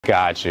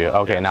Got you.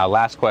 Okay, now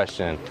last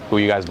question. Who are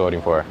you guys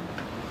voting for?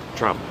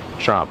 Trump.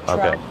 Trump.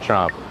 Okay,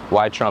 Trump.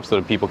 Why Trump, so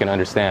that people can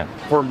understand?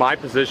 For my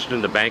position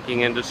in the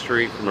banking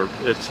industry,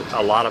 it's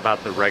a lot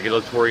about the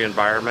regulatory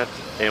environment.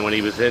 And when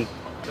he was in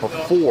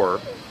before,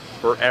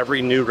 for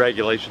every new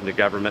regulation the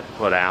government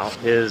put out,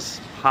 his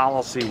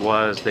policy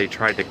was they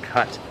tried to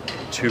cut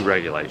 2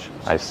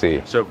 regulations. I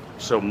see.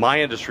 So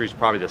my industry is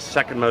probably the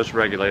second most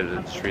regulated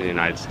industry in the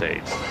United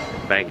States,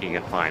 banking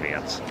and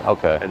finance.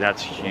 Okay. And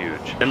that's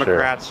huge.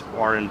 Democrats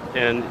are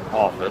in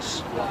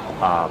office,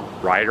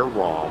 right or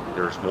wrong,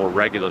 there's more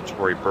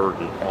regulatory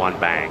burden on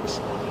banks.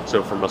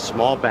 So from a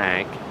small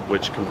bank,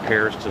 which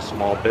compares to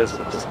small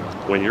business,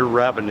 when your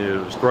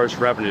gross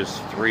revenues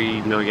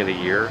 $3 million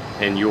a year,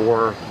 and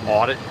your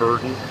audit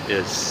burden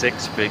is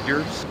 6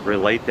 figures,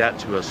 relate that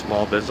to a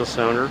small business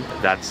owner,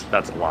 that's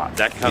a lot.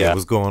 That comes. Yeah,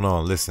 what's going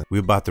on? Listen, we're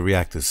about to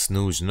react to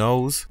Snooze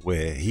Knows,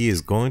 where he is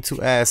going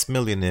to ask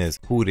millionaires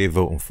who they're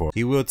voting for.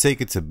 He will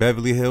take it to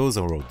Beverly Hills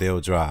or Rodeo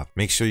Drive.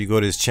 Make sure you go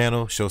to his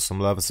channel, show some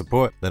love and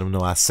support, let him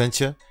know I sent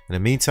you. In the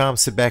meantime,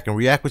 sit back and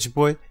react with your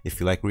boy. If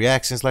you like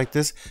reactions like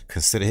this,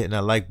 consider hitting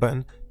that like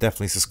button.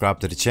 Definitely subscribe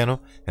to the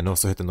channel and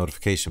also hit the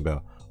notification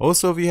bell.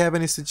 Also, if you have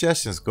any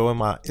suggestions, go in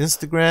my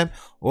Instagram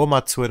or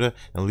my Twitter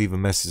and leave a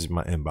message in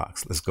my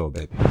inbox. Let's go,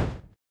 baby.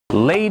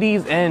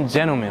 Ladies and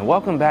gentlemen,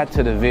 welcome back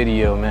to the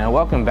video, man.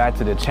 Welcome back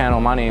to the channel.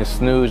 My name is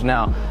Snooge.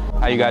 Now,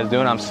 how you guys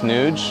doing? I'm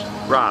Snooge.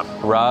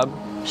 Rob.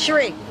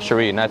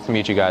 Cherie, nice to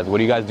meet you guys. What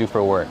do you guys do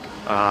for work?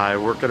 I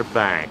work at a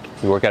bank.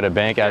 You work at a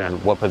bank as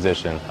what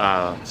position?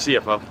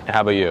 CFO. And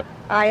how about you?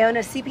 I own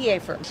a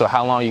CPA firm. So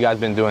how long you guys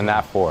been doing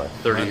that for?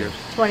 30 years.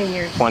 20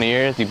 years. 20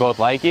 years? You both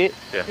like it?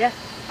 Yeah.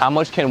 How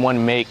much can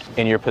one make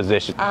in your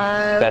position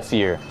best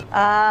year?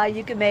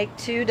 You can make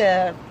 2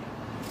 to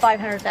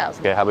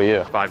 500,000. Okay, how about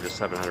you? 5 to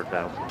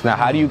 700,000. Now,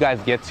 how do you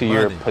guys get to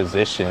your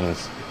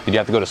positions? Did you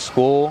have to go to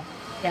school?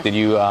 Yes. Did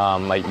you,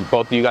 like,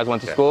 both of you guys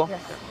went to school?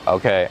 Yes.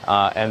 Okay,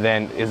 and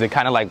then is it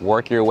kind of like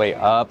work your way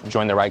up,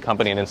 join the right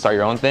company, and then start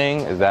your own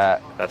thing? Is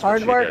that? That's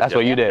hard work? That's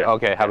what you did?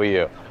 Okay, how about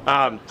you?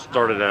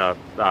 Started at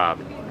a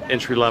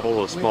entry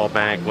level, a small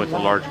bank, went to a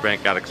large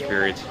bank, got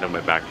experience, and then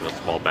went back to a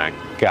small bank.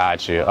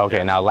 Got you.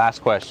 Okay, now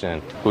last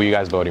question. Who are you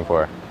guys voting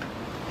for?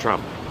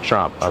 Trump.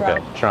 Trump.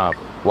 Okay, Trump.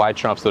 Why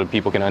Trump, so that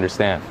people can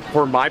understand?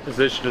 For my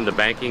position in the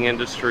banking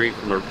industry,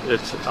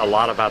 it's a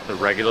lot about the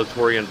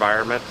regulatory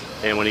environment.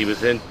 And when he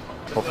was in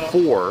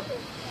before,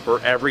 for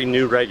every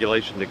new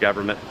regulation the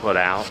government put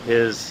out,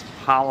 his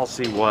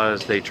policy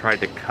was they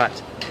tried to cut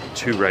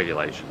 2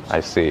 regulations.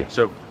 I see.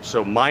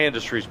 So my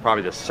industry is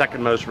probably the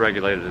second most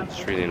regulated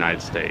industry in the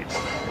United States,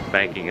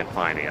 banking and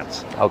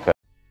finance. Okay.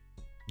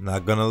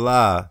 Not gonna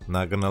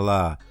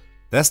lie.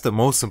 That's the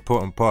most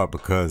important part,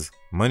 because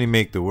money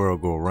make the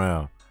world go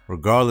round.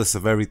 Regardless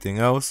of everything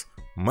else,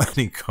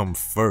 money come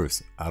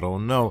first. I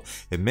don't know.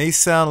 It may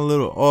sound a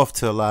little off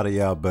to a lot of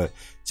y'all, but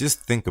just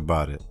think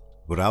about it.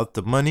 Without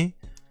the money,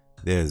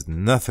 there's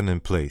nothing in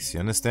place.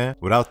 You understand?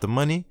 Without the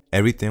money,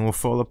 everything will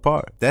fall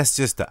apart. That's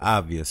just the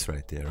obvious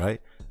right there,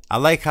 right? I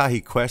like how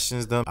he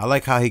questions them. I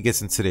like how he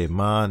gets into their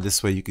mind.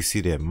 This way you can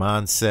see their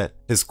mindset.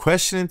 His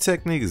questioning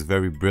technique is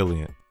very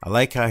brilliant. I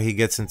like how he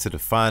gets into the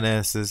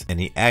finances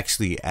and he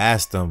actually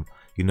asks them,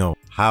 you know,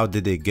 how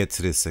did they get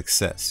to this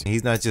success?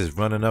 He's not just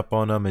running up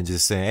on them and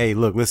just saying, hey,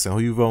 look, listen, who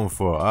you voting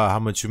for? How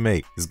much you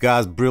make? This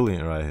guy's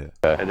brilliant right here.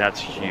 And that's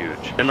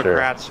huge.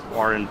 Democrats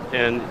are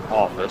in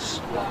office,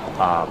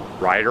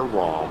 right or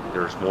wrong,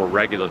 there's more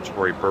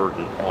regulatory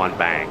burden on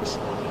banks.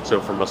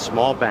 So from a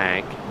small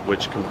bank,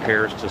 which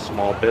compares to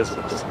small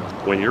business,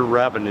 when your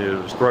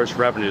gross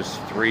revenues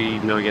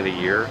 $3 million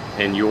a year,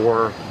 and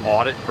your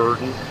audit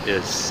burden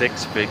is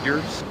 6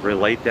 figures,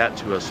 relate that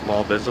to a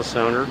small business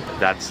owner,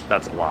 that's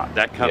a lot.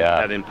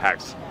 That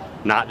impacts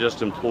not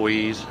just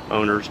employees,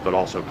 owners, but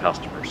also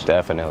customers.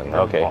 Definitely.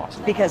 Okay.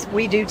 Because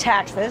we do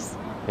taxes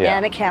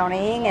and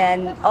accounting,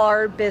 and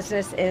our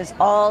business is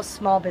all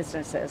small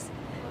businesses.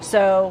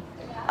 So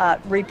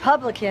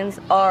Republicans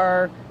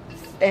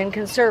and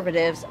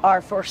conservatives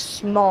are for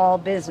small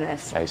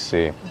business. I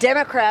see.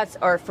 Democrats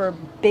are for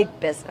big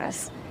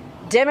business.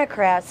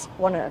 Democrats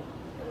want to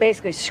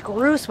basically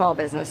screw small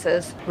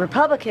businesses.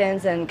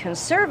 Republicans and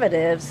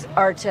conservatives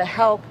are to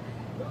help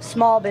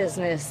small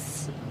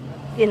business,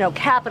 you know,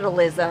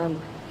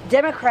 capitalism.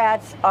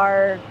 Democrats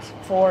are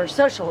for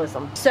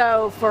socialism.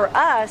 So for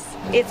us,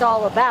 it's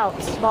all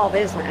about small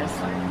business.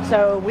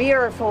 So we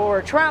are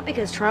for Trump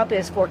because Trump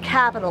is for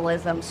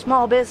capitalism,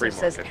 small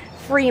businesses,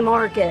 free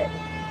market.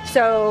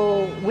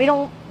 So we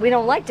don't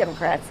like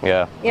Democrats.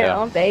 You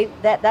know,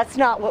 that's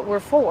not what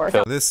we're for.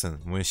 Listen,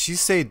 when she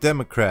say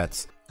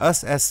Democrats,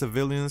 us as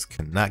civilians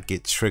cannot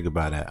get triggered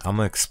by that. I'm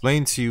gonna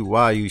explain to you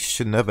why you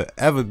should never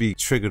ever be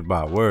triggered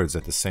by words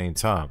at the same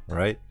time,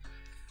 right?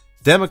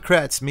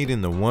 Democrats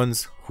meaning the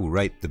ones who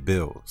write the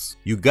bills.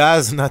 You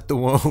guys are not the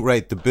one who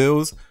write the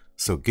bills,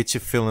 so get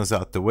your feelings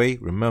out the way.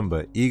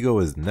 Remember, ego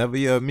is never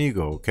your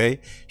amigo, okay?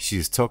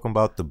 She's talking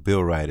about the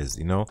bill writers,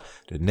 you know?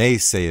 The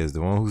naysayers,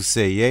 the ones who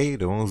say yay,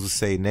 the ones who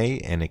say nay,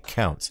 and it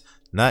counts.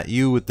 Not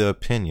you with the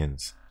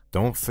opinions.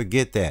 Don't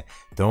forget that.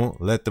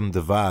 Don't let them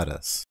divide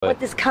us.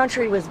 What this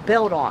country was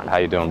built on. How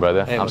you doing,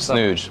 brother? Hey, I'm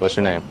Snooge. What's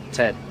your name?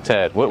 Ted.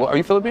 Ted. What, are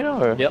you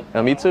Filipino? Or? Yep.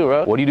 Me too,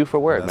 bro. What do you do for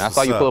work, man? I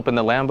saw you pull up in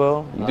the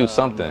Lambo. You do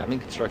something. I'm in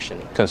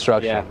construction.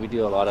 Construction. Yeah, we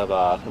do a lot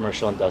of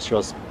commercial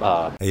industrials.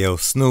 Hey, yo,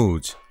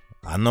 Snooge.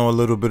 I know a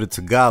little bit of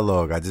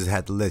Tagalog. I just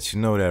had to let you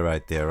know that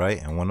right there, right?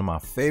 And one of my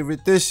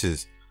favorite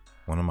dishes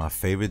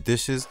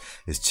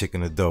is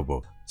chicken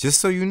adobo. Just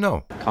so you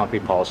know.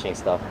 Concrete polishing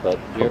stuff, but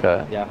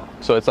okay. Yeah.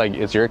 So it's like,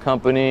 it's your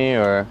company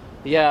or?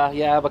 Yeah, I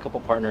have a couple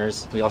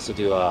partners. We also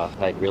do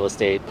like real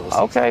estate.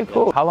 Okay,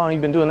 cool. Yeah. How long have you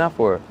been doing that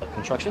for?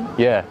 Construction?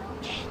 Yeah.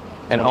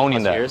 And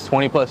owning that? Years.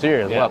 20 plus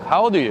years. Yeah. Wow.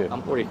 How old are you?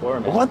 I'm 44,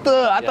 man. What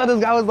the? I thought this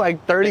guy was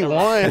like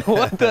 31.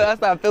 What the?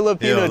 That's not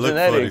Filipino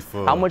genetics.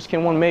 How much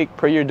can one make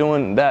per year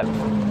doing that?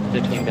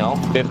 50 mil.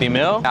 50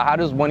 mil? Now, how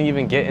does one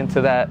even get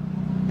into that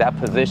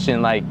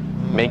position, like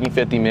making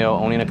 50 mil,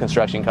 owning a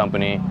construction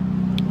company?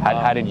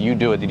 How did you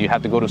do it? Did you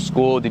have to go to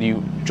school? Did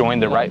you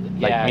join the meet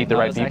the right people?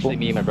 It's actually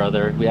me and my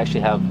brother. We actually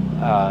have,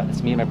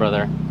 it's me and my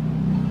brother.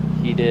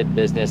 He did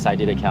business, I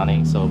did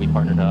accounting, so we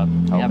partnered up.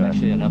 We have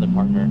actually another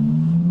partner.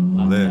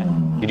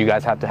 Did you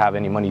guys have to have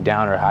any money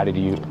down, or how did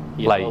you,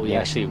 we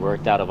actually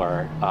worked out of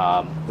our,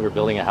 we were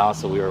building a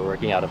house, so we were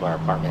working out of our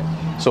apartment.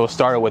 So it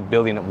started with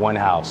building one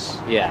house?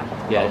 Yeah.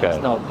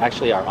 Okay. No,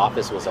 actually our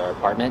office was our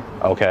apartment.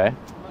 Okay.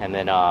 And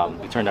then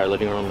we turned our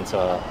living room into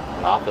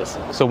an office.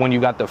 So when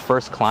you got the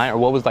first client, or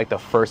what was like the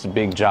first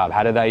big job?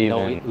 How did that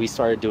even? No, we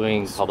started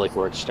doing public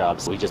works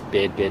jobs. We just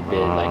bid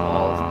like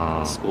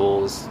all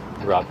schools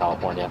throughout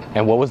California.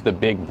 And what was the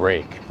big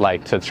break?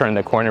 Like to turn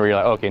the corner where you're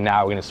like, okay,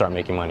 now we're gonna start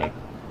making money.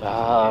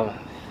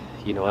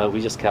 You know what?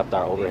 We just kept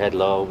our overhead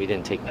low. We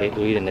didn't take pay.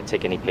 We didn't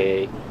take any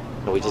pay.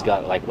 We just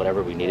got like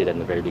whatever we needed in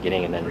the very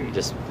beginning, and then we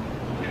just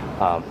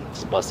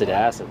busted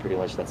ass, and pretty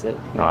much that's it.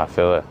 No, I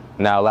feel it.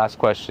 Now, last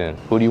question.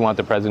 Who do you want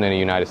the president of the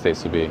United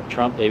States to be?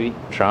 Trump, baby.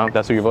 Trump?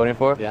 That's who you're voting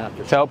for? Yeah.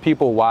 Tell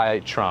people why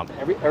Trump.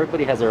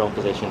 Everybody has their own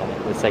position.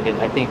 It's like,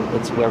 I think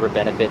it's whoever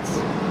benefits,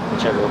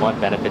 whichever one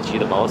benefits you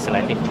the most, and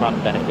I think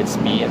Trump benefits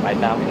me and my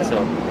family,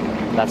 so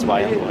that's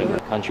why I'm voting. The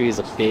country is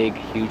a big,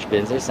 huge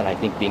business, and I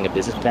think being a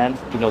businessman,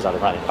 he knows how to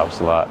run it.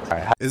 Helps a lot.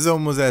 It's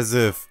almost as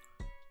if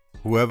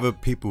whoever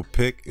people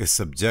pick is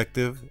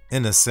subjective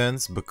in a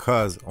sense,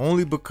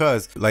 only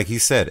because, like he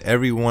said,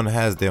 everyone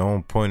has their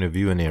own point of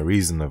view and their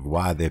reason of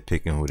why they're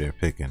picking who they're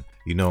picking.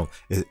 You know,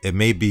 it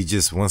may be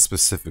just one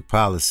specific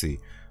policy,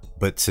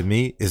 but to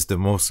me, it's the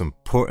most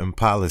important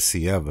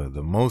policy ever.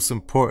 The most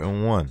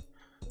important one.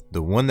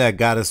 The one that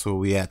got us where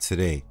we at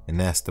today, and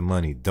that's the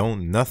money.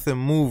 Don't nothing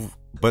move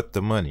but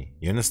the money.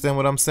 You understand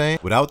what I'm saying?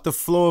 Without the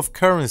flow of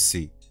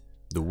currency,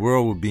 the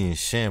world would be in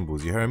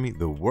shambles. You heard me?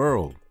 The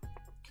world.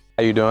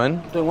 How you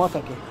doing? Doing well,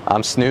 thank you.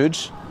 I'm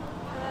Snooge.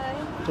 Hi.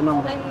 I'm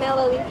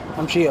Melody.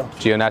 I'm Gio.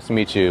 Gio, nice to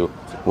meet you.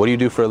 What do you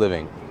do for a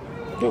living?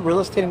 Do real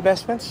estate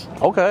investments.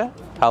 Okay.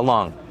 How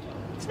long?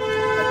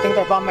 I think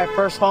I bought my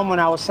first home when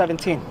I was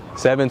 17.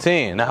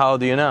 17. Now how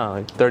old are you now?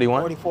 Like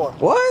 31? 44.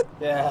 What?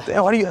 Yeah.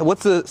 Damn,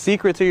 what's the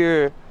secret to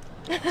your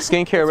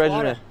skincare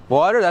regimen?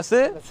 Water, that's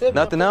it? That's it.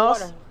 Nothing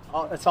else?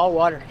 It's all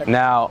water.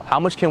 Now, how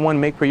much can one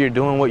make per year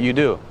doing what you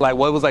do? Like,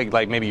 what was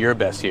like maybe your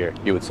best year,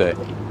 you would say?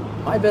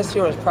 My best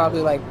year was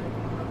probably like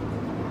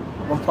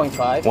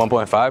 1.5.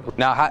 1.5?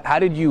 Now, how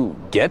did you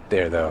get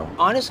there, though?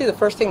 Honestly, the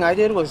first thing I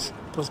did was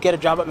get a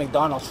job at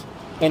McDonald's.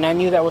 And I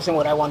knew that wasn't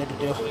what I wanted to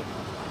do.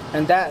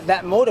 And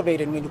that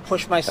motivated me to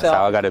push myself. That's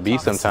how I got to be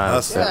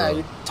sometimes. Yeah,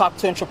 you talk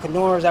to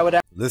entrepreneurs.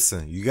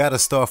 Listen, you got to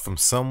start from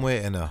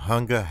somewhere, and the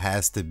hunger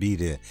has to be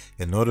there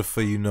in order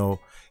for you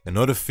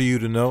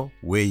to know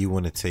where you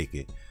want to take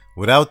it.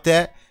 Without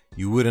that,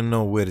 you wouldn't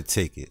know where to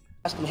take it.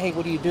 Ask them, hey,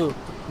 what do you do?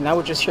 And I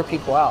would just hear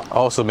people out.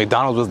 Oh, so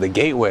McDonald's was the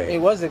gateway.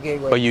 It was the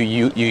gateway. But you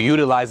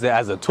utilized it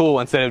as a tool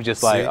instead of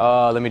just like,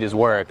 oh, let me just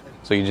work.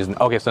 So you just,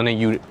 okay, so then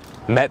you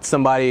met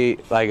somebody,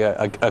 like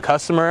a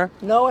customer?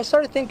 No, I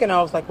started thinking,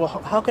 I was like, well,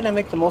 how can I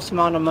make the most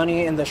amount of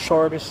money in the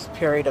shortest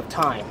period of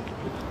time?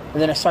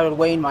 And then I started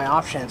weighing my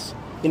options.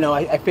 You know,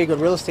 I figured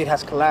real estate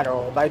has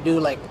collateral. If I do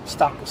like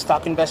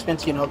stock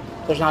investments, you know,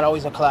 there's not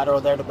always a collateral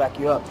there to back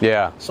you up.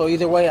 Yeah. So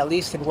either way, at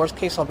least in worst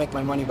case, I'll make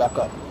my money back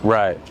up.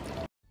 Right.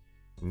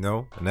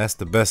 No, and that's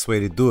the best way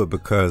to do it,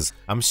 because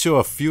I'm sure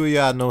a few of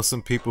y'all know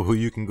some people who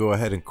you can go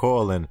ahead and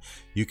call and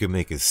you can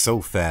make it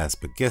so fast.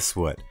 But guess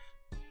what?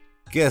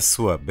 Guess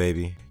what,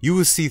 baby? You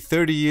will see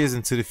 30 years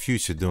into the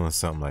future doing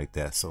something like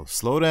that. So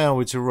slow down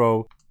with your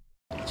roll.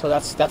 So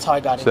that's how I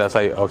got it. So that's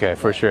how you, okay,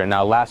 for sure.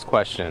 Now, last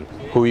question.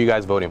 Who are you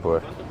guys voting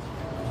for?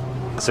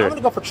 Sir. I'm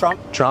going to go for Trump.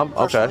 Trump?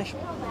 Okay.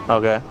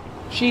 Okay.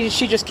 She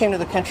just came to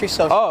the country,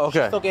 so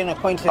she's still getting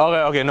acquainted.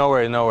 Okay, no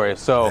worries.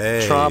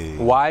 So Trump,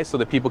 why? So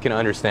that people can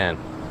understand.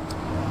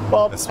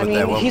 Well, I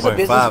mean, he's a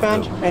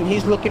businessman, and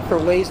he's looking for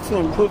ways to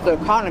improve the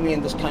economy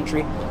in this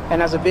country.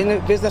 And as a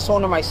business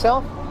owner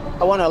myself,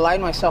 I want to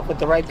align myself with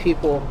the right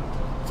people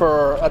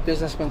for a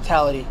business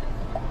mentality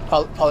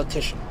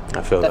politician.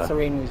 I feel that's the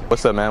main reason.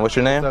 What's up, man? What's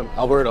your name? What's up?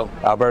 Alberto.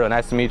 Alberto,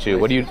 nice to meet you.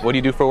 What do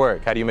you do for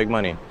work? How do you make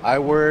money? I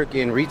work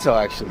in retail,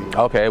 actually.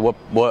 Okay, what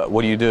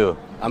do you do?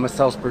 I'm a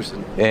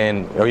salesperson.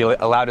 And are you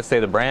allowed to say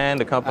the brand,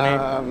 the company?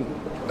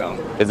 No.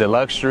 Is it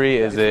luxury?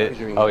 Is it?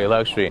 Luxury. Oh, yeah,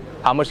 luxury.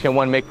 How much can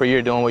one make per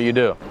year doing what you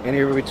do?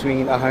 Anywhere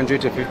between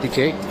 100 to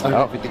 50K,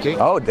 150K.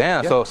 Oh,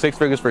 damn. Yeah. So 6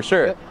 figures for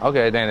sure. Yeah.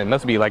 Okay, then it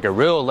must be like a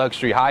real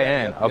luxury, high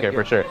end. Okay,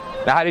 for sure.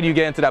 Now, how did you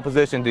get into that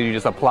position? Did you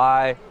just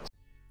apply?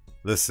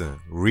 Listen,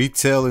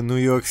 retail in New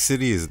York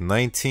City is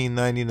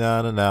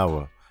 $19.99 an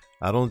hour.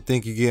 I don't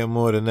think you get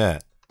more than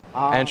that.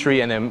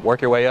 Entry and then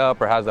work your way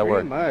up, or how's that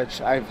work? Pretty much.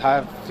 I've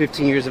had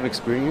 15 years of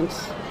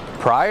experience.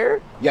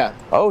 Prior? Yeah.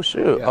 Oh,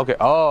 shoot. Yeah. Okay.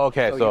 Oh,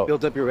 okay. So you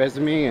build up your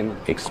resume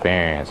and...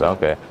 Experience.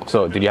 Okay.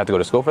 So did you have to go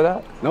to school for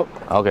that? Nope.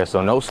 Okay,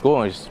 so no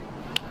school, and just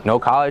no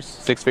college,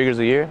 6 figures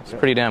a year. It's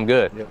pretty damn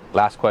good. Yep.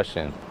 Last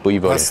question. Who are you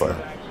voting for?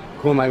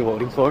 Who am I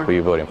voting for? Who are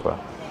you voting for?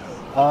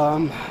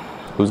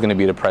 Who's going to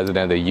be the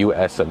president of the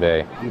U.S. of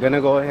A? I'm going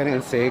to go ahead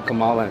and say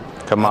Kamala.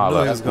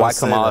 Kamala. Why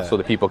Kamala? So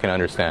the people can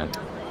understand.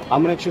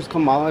 I'm going to choose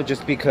Kamala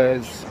just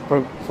because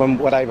from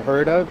what I've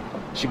heard of,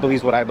 she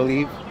believes what I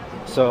believe.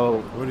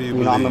 So, What do you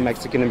know, I'm a believe?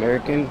 Mexican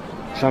American.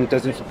 Trump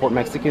doesn't support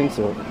Mexicans,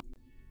 so...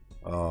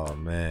 Oh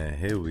man,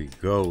 here we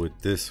go with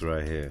this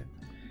right here.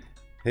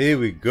 Here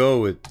we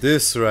go with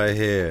this right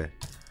here.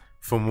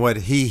 From what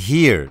he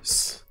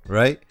hears,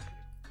 right?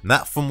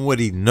 Not from what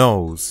he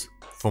knows,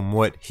 from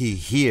what he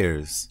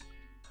hears,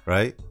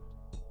 right?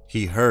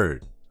 He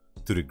heard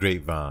through the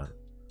grapevine.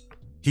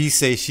 He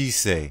say, she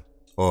say,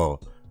 or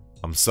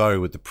I'm sorry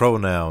with the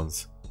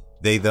pronouns,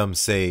 they, them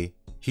say,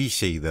 he,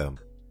 she, them.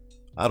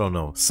 I don't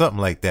know, something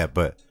like that,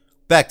 but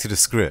back to the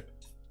script.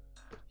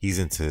 He's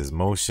into his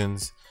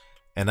motions,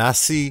 and I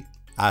see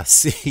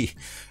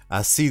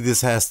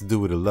this has to do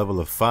with a level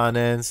of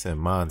finance and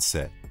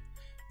mindset.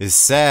 It's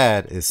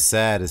sad,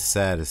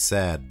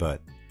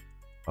 but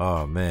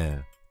oh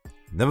man.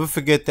 Never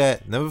forget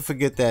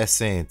that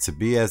saying, to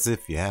be as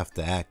if you have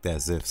to act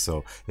as if.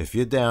 So if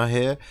you're down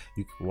here,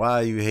 why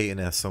are you hating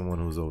at someone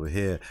who's over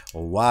here?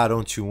 Or why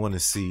don't you want to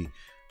see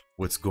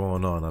what's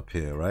going on up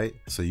here, right?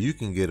 So you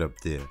can get up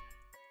there.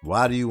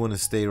 Why do you want to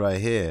stay right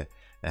here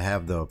and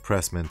have the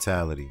oppressed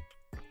mentality?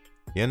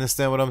 You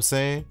understand what I'm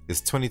saying? It's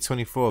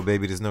 2024,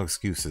 baby. There's no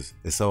excuses.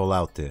 It's all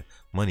out there.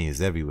 Money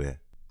is everywhere.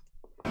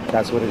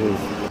 That's what it is.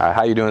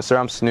 How you doing, sir?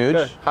 I'm Snooge.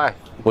 Good. Hi.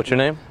 What's your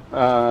name?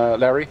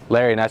 Larry.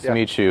 Larry, nice to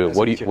meet you. Nice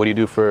What to do meet you you. what do you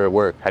do for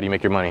work? How do you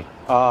make your money?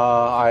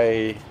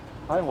 I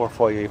work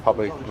for a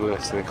public real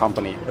estate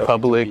company.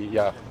 Public? B2B,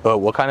 yeah.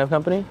 What kind of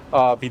company?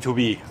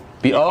 B2B.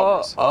 Oh,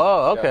 e-commerce.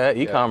 okay.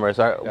 Yeah, E-commerce.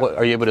 yeah.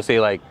 Are you able to say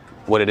like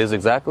what it is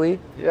exactly?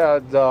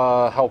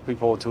 Yeah, help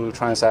people to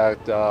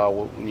transact,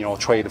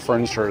 trade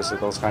furniture,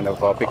 those kind of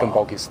big and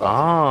bulky stuff.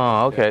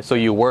 Oh, okay. Yeah. So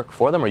you work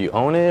for them, or you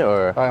own it,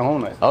 or? I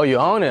own it. Oh, you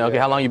own it. Okay.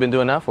 Yeah. How long you been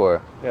doing that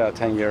for? Yeah,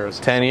 10 years.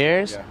 10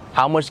 years? Yeah.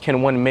 How much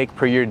can one make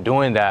per year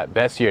doing that?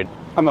 Best year?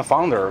 I'm a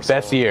founder.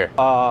 Best year?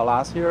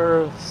 Last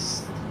year,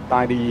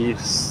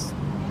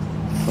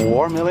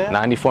 94 million.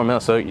 94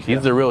 million. So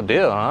he's the real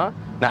deal, huh?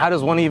 Now, how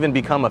does one even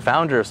become a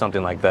founder of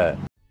something like that?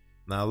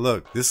 Now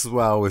look, this is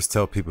why I always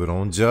tell people,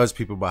 don't judge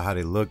people by how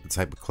they look, the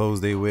type of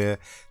clothes they wear.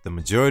 The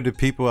majority of the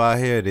people out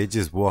here, they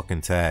just walking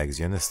tags.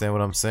 You understand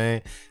what I'm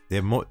saying?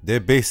 They're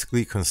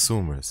basically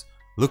consumers.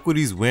 Look what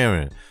he's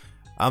wearing.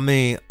 I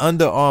mean,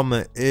 Under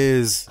Armour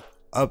is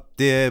up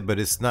there, but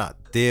it's not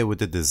there with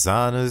the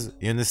designers.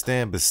 You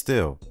understand? But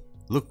still,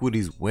 look what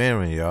he's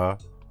wearing, y'all.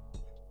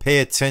 Pay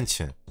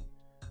attention.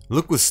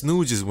 Look what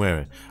Snooge is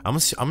wearing. I'm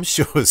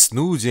sure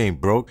Snooge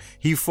ain't broke.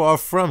 He far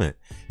from it.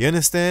 You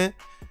understand?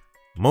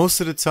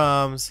 Most of the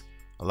times,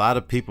 a lot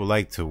of people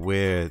like to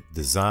wear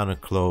designer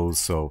clothes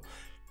so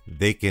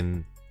they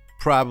can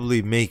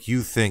probably make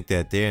you think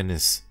that they're in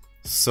this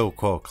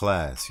so-called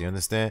class. You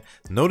understand?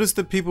 Notice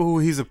the people who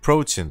he's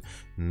approaching.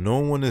 No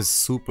one is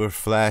super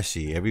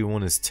flashy.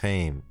 Everyone is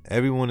tame.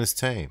 Everyone is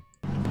tame.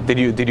 Did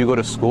you go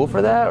to school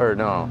for that or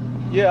no?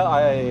 Yeah,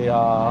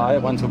 I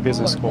went to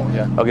business school.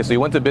 Yeah. Okay, so you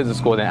went to business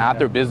school. Then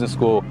after business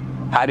school,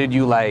 how did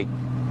you like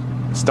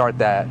start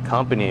that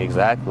company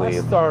exactly?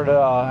 I started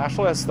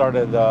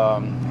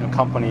a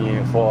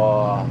company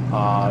for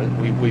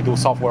we do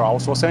software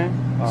outsourcing.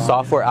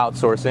 Software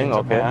outsourcing. In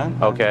Okay. Japan,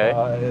 Okay.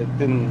 And, it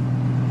didn't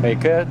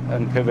make it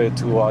and pivot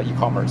to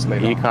e-commerce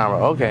later.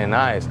 E-commerce. Okay,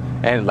 nice.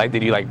 And like,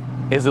 did you like?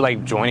 Is it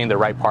like joining the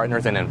right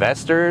partners and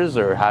investors,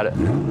 or how?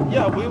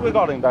 Yeah, we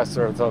got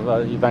investors,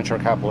 venture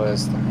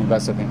capitalists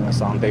invested in us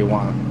on day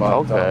one,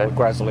 but we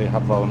gradually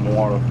have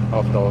more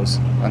of those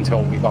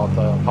until we got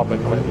the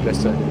public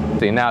listed.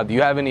 See, now, do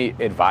you have any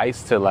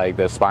advice to like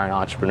the aspiring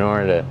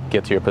entrepreneur to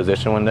get to your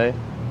position one day?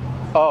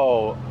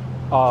 To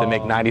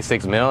make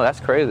 96 mil? That's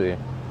crazy.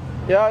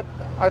 Yeah,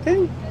 I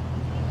think.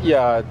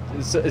 Yeah,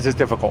 it's just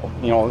difficult.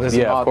 It's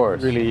not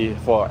really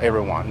for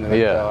everyone.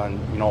 Yeah.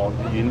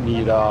 You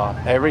need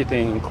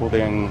everything,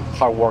 including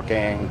hard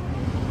working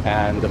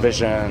and the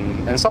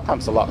vision, and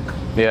sometimes the luck.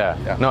 Yeah.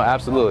 No,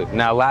 absolutely.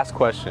 Now, last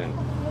question.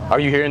 Are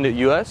you here in the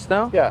U.S.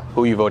 now? Yeah.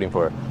 Who are you voting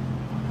for?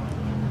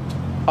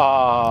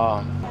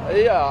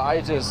 Yeah,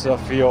 I just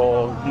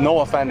feel, no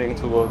offending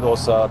to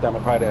those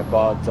Democratic,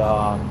 but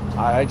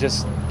I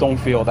just don't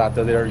feel that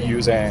they're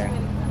using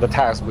the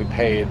tax we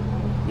paid,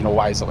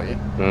 wisely.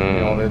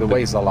 They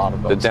waste a lot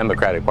of those. The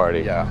Democratic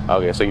Party. Yeah.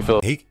 Okay, so you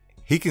feel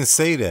He can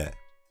say that.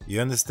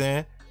 You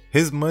understand?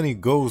 His money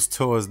goes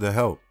towards the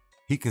help.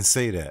 He can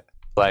say that.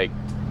 like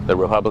the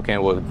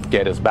Republican will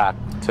get us back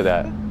to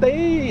that?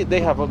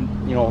 They have a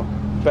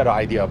better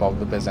idea about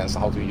the business,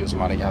 how to use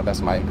money. Yeah,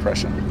 that's my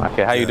impression.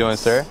 Okay, how you doing,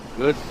 sir?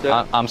 Good,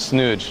 sir. I'm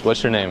Snooj.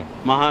 What's your name?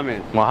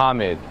 Mohammed.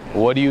 Mohammed.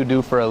 What do you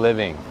do for a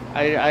living?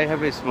 I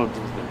have a small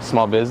business.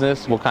 Small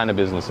business? What kind of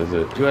business is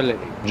it? Jewelry.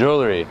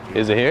 Jewelry.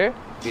 Is it here?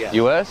 Yeah.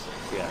 U.S.?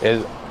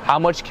 Yeah. How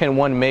much can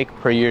one make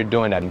per year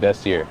doing that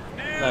best year?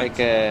 Like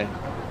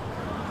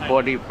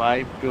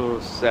 45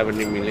 to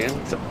 70 million.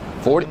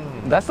 40?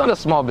 That's not a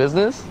small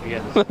business.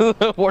 Yes.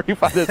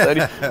 45 to 30.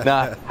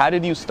 Now, how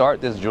did you start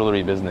this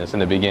jewelry business in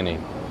the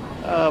beginning?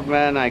 Oh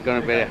man, I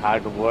gonna very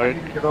hard work.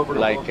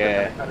 Like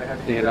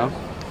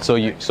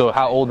So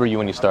how old were you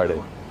when you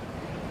started?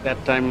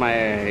 That time my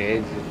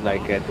age is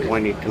like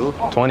 22.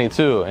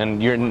 22,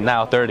 and you're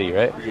now 30,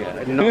 right?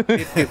 Yeah. No,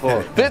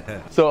 54.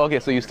 So okay,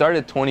 so you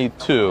started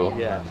 22.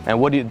 Yeah. And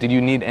what did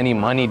you need any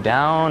money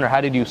down, or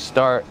how did you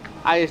start?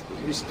 I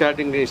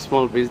starting a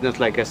small business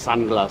like a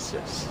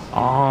sunglasses.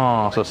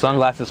 Oh, so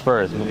sunglasses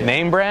first. Yeah.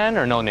 Name brand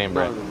or no name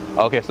brand?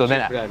 No. Okay, so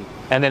then Brand.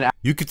 and then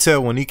You could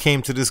tell when he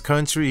came to this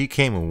country, he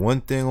came with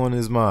one thing on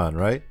his mind,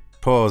 right?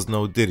 Pause,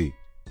 no diddy.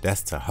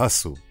 That's to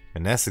hustle.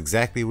 And that's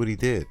exactly what he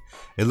did.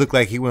 It looked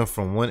like he went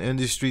from one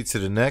industry to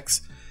the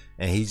next,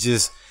 and he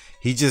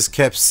just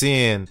kept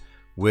seeing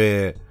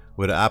where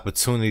the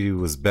opportunity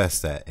was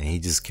best at, and he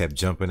just kept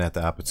jumping at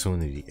the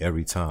opportunity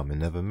every time and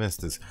never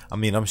missed this. I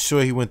mean, I'm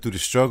sure he went through the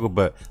struggle,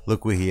 but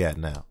look where he at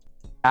now.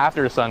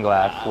 after the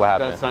sunglass, what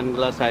happened? The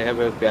sunglass, I have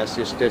a gas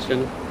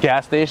station.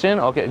 Gas station?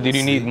 Okay. Did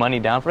you need money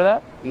down for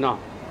that? No,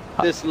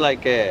 this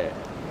like a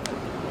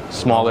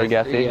Smaller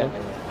gas station?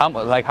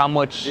 Yeah. How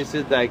much? This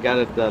is I got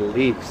it, the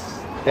lease.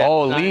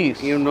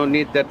 Lease. You don't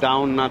need the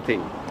down,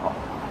 nothing.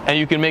 And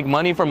you can make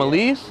money from a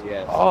lease?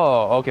 Yes.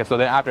 Oh, okay. So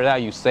then after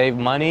that, you save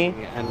money?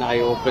 And I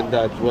opened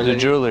the jewelry. The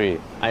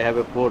jewelry. I have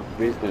a fourth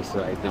business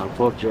right now,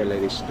 fourth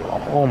jewelry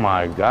store. Oh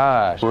my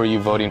gosh. Who are you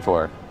voting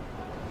for?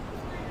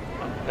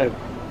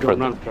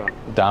 Donald Trump.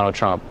 Donald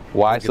Trump.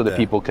 Why? So the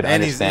people could and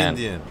understand.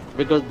 He's Indian.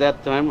 Because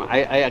that time,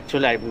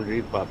 I'm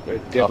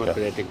Republican,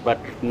 Democratic, but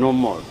no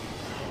more.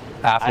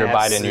 After I have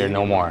Biden, you're seen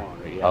no more.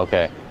 Yeah.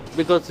 Okay.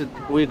 Because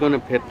we're going to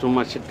pay too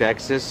much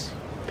taxes.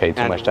 Pay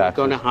too much taxes.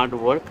 We're going to hard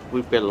work.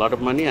 We pay a lot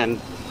of money,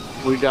 and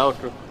without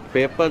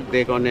paper,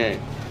 they're going to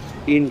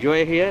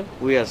enjoy here.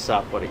 We are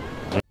suffering.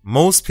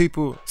 Most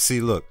people,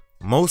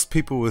 most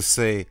people would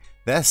say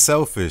that's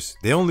selfish.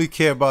 They only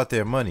care about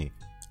their money.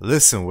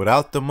 Listen,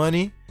 without the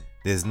money,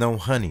 there's no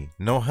honey.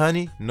 No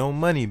honey, no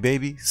money,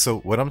 baby. So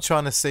what I'm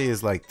trying to say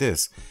is like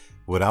this.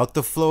 Without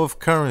the flow of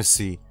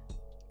currency,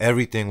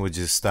 everything would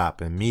just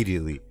stop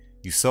immediately.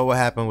 You saw what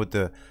happened with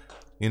the,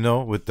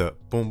 with the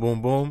boom,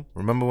 boom, boom.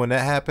 Remember when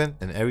that happened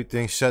and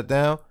everything shut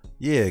down?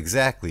 Yeah,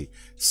 exactly.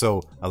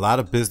 So a lot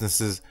of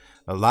businesses,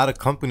 a lot of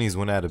companies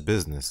went out of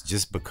business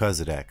just because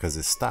of that, because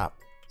it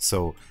stopped.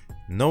 So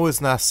no,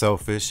 it's not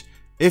selfish.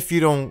 If you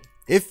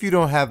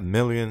don't have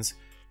millions,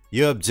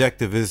 your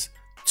objective is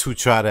to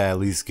try to at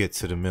least get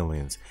to the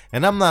millions.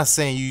 And I'm not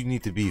saying you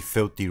need to be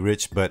filthy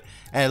rich, but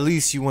at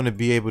least you want to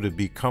be able to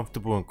be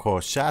comfortable and call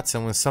shots.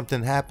 And when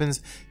something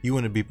happens, you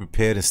want to be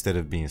prepared instead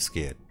of being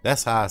scared.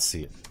 That's how I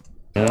see it.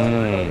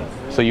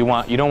 So you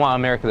don't want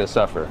America to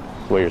suffer,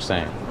 is what you're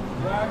saying.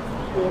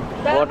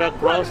 Border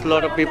cross, a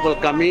lot of people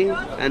coming,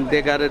 and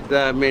they got it,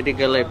 the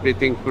medical,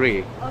 everything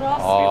free.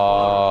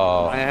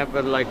 Oh. I have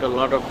a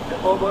lot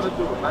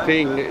of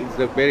thing. It's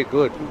very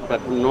good,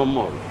 but no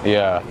more.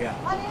 Yeah.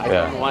 I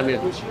don't want it.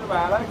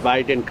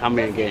 Biden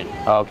coming again.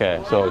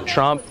 Okay, so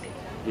Trump.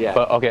 Yeah.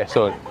 But okay,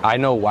 so I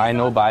know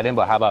Biden,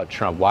 but how about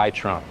Trump? Why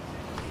Trump?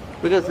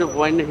 Because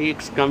when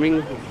he's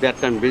coming, that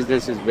time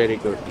business is very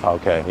good.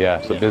 Okay,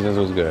 yeah. So business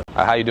was good.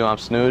 How you doing? I'm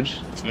Snooj.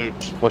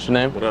 Snooj. What's your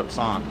name? What up,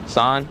 San?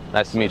 San.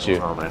 Nice to meet you.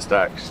 Oh man,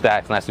 Stacks.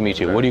 Stacks. Nice to meet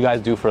you. What do you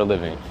guys do for a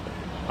living?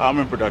 I'm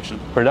in production.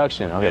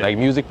 Production. Okay, like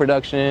music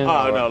production.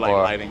 No,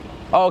 lighting.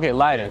 Oh, okay,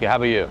 lighting. Okay, how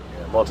about you?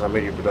 Yeah,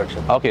 multimedia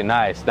production. Okay,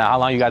 nice. Now, how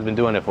long you guys been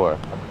doing it for?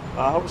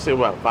 I would say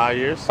about 5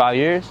 years. 5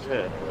 years?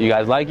 Yeah. You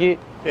guys like it?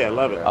 Yeah, I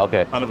love it.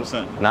 Okay.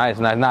 100%.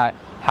 Nice.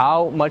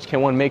 How much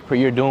can one make per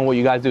year doing what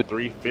you guys do?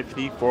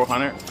 350,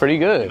 400. Pretty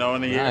good. In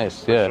a year.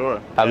 Nice. For Yeah.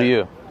 Sure. How about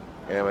you?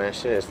 Yeah, man,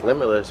 shit, it's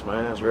limitless,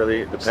 man. It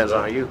really depends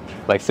on you.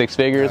 Like 6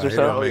 figures or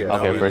so?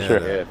 Okay, for sure.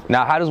 Yeah.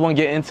 Now, how does one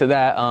get into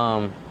that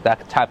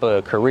that type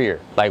of career?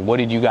 Like, what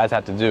did you guys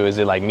have to do? Is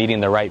it like meeting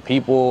the right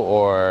people,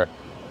 or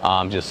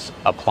just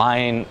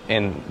applying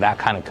in that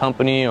kind of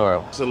company,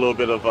 or? It's a little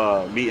bit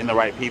of meeting the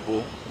right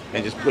people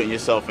and just putting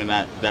yourself in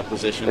that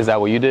position. Is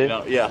that what you did?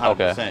 Yeah,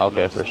 100%.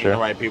 Okay, for sure. The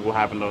right people,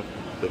 having the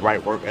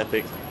right work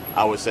ethic,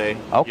 I would say.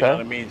 Okay. You know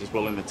what I mean? Just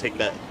willing to take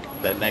that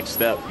next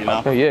step,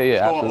 Okay,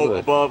 yeah, going absolutely.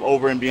 above,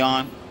 over, and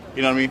beyond,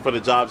 you know what I mean, for the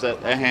jobs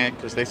at hand,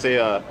 because they say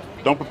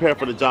don't prepare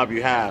for the job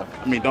you have.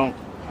 I mean, don't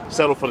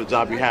settle for the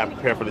job you have,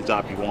 prepare for the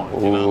job you want.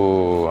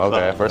 Ooh,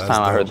 okay. So, First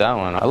time I heard that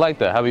one. I like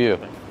that. How about you?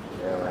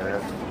 Yeah,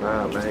 man.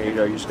 Nah, man,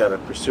 you just gotta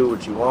pursue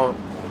what you want.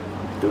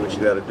 do what you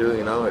got to do.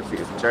 You know, if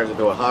it turns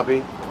into a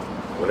hobby,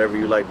 whatever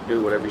you like to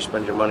do, whatever you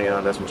spend your money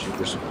on, that's what you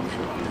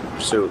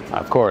pursue.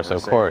 Of course,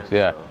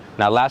 yeah.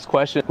 Now, last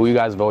question: who are you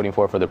guys voting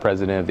for the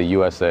president of the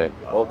USA?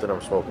 Both of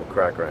them smoking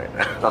crack right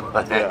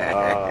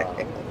now.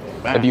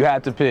 If you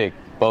had to pick,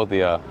 both of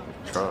y'all.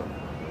 Trump.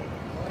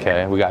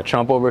 Okay, we got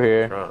Trump over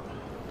here. Trump.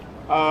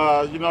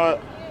 You know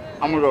what?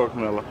 I'm gonna go with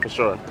Camilla for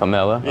sure.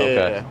 Camilla? Yeah, okay.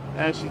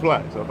 Yeah. And she's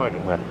black, so fuck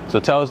it. Okay. So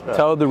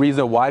tell the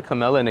reason why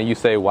Camilla, and then you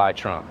say why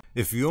Trump.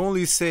 If you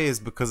only say it's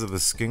because of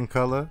his skin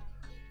color,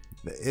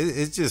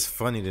 it's just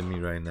funny to me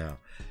right now.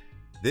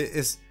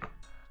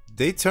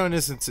 They turn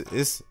this into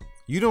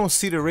you don't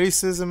see the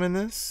racism in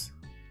this?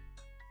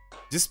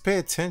 Just pay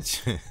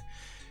attention.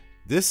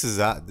 This is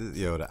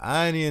the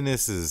irony in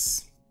this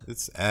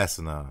it's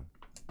asinine.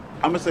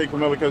 I'm gonna say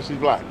Camilla because she's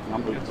black.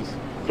 I'm gonna just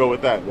go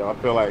with that, yo. I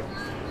feel like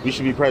we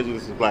should be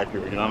prejudiced as black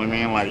people, you know what I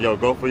mean? Like, yo,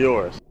 go for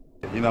yours.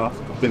 You know,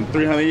 it's been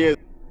 300 years,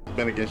 it's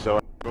been against your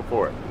ass. Go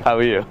for it. How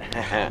are you?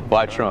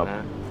 Why Trump?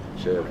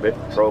 Shit,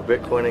 pro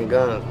Bitcoin and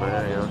guns,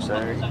 man, you know what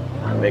I'm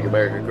saying? Make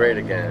America great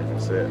again,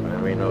 that's it,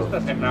 man. We know,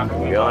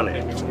 we on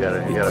it. You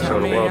gotta show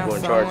the world who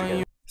in charge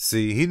again.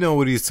 See, he know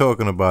what he's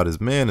talking about. His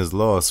man is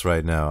lost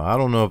right now. I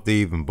don't know if they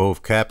even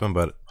both capping,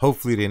 but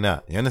hopefully they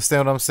not. You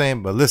understand what I'm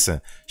saying? But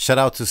listen, shout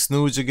out to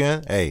Snooge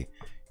again. Hey,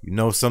 you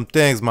know some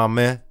things, my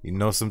man. You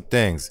know some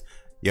things.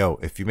 Yo,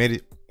 if you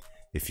made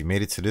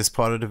it to this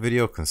part of the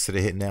video, consider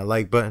hitting that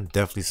like button.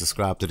 Definitely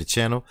subscribe to the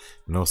channel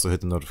and also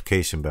hit the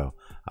notification bell.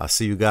 I'll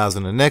see you guys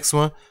in the next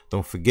one.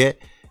 Don't forget,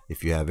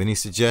 if you have any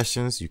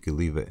suggestions, you can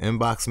leave an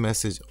inbox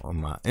message on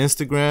my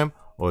Instagram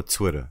or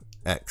Twitter,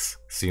 X.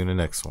 See you in the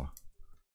next one.